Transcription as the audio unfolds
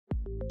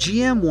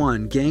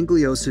GM1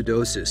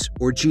 Gangliosidosis,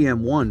 or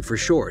GM1 for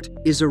short,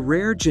 is a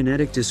rare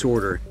genetic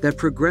disorder that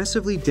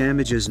progressively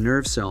damages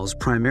nerve cells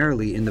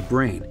primarily in the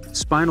brain,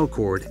 spinal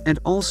cord, and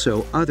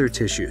also other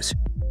tissues.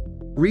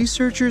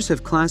 Researchers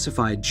have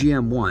classified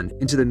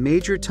GM1 into the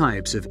major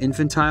types of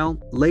infantile,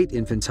 late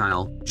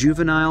infantile,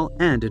 juvenile,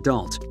 and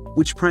adult,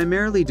 which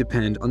primarily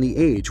depend on the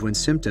age when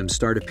symptoms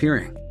start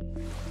appearing.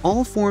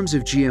 All forms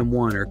of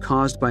GM1 are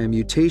caused by a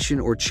mutation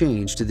or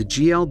change to the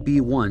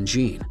GLB1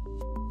 gene.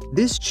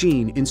 This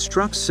gene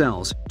instructs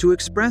cells to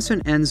express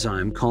an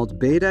enzyme called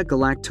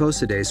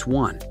beta-galactosidase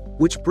 1,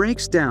 which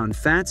breaks down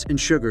fats and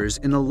sugars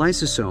in the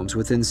lysosomes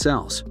within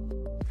cells.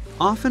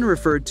 Often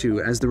referred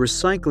to as the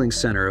recycling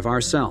center of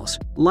our cells,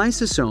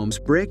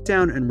 lysosomes break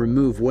down and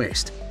remove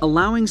waste,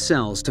 allowing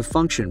cells to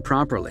function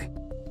properly.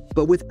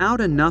 But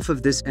without enough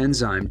of this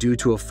enzyme due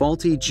to a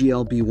faulty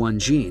GLB1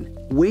 gene,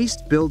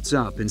 waste builds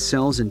up in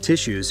cells and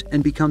tissues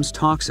and becomes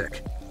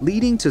toxic,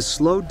 leading to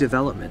slowed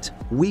development,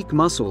 weak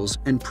muscles,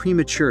 and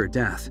premature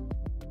death.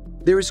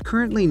 There is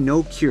currently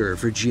no cure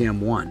for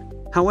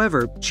GM1.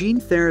 However, gene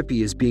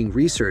therapy is being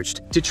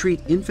researched to treat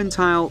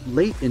infantile,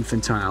 late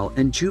infantile,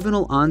 and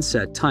juvenile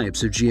onset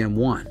types of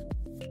GM1.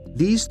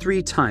 These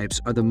three types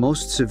are the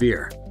most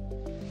severe.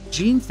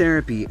 Gene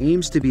therapy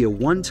aims to be a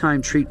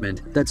one-time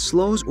treatment that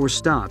slows or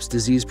stops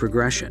disease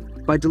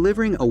progression by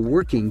delivering a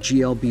working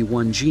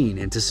GLB1 gene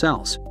into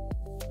cells.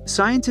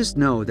 Scientists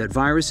know that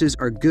viruses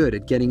are good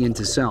at getting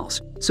into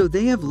cells, so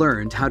they have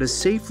learned how to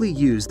safely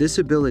use this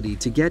ability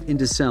to get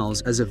into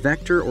cells as a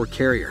vector or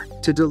carrier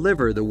to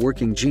deliver the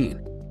working gene.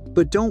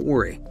 But don't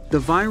worry, the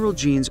viral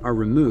genes are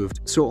removed,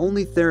 so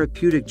only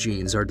therapeutic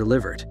genes are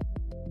delivered.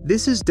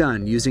 This is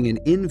done using an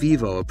in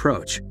vivo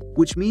approach,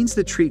 which means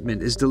the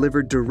treatment is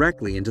delivered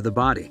directly into the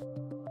body.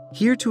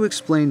 Here to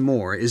explain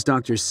more is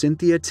Dr.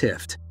 Cynthia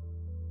Tift.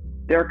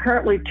 There are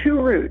currently two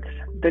routes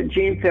that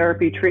gene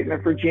therapy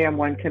treatment for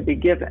GM1 can be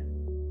given.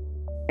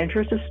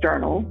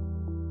 Intracisternal,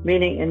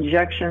 meaning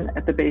injection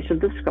at the base of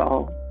the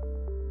skull,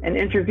 and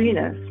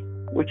intravenous,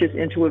 which is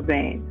into a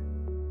vein.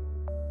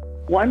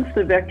 Once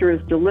the vector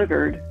is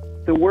delivered,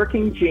 the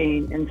working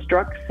gene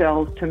instructs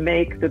cells to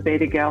make the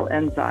beta-gal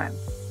enzyme,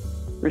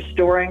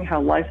 restoring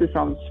how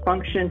lysosomes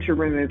function to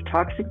remove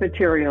toxic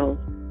materials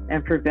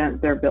and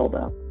prevent their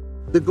buildup.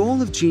 The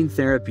goal of gene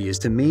therapy is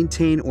to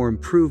maintain or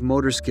improve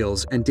motor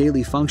skills and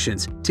daily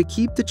functions to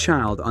keep the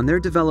child on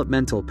their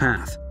developmental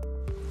path.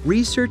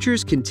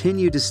 Researchers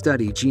continue to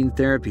study gene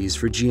therapies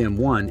for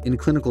GM1 in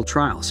clinical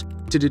trials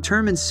to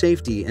determine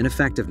safety and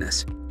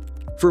effectiveness.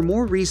 For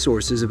more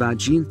resources about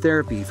gene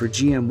therapy for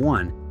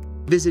GM1,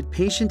 visit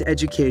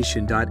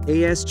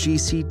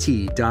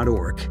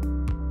patienteducation.asgct.org.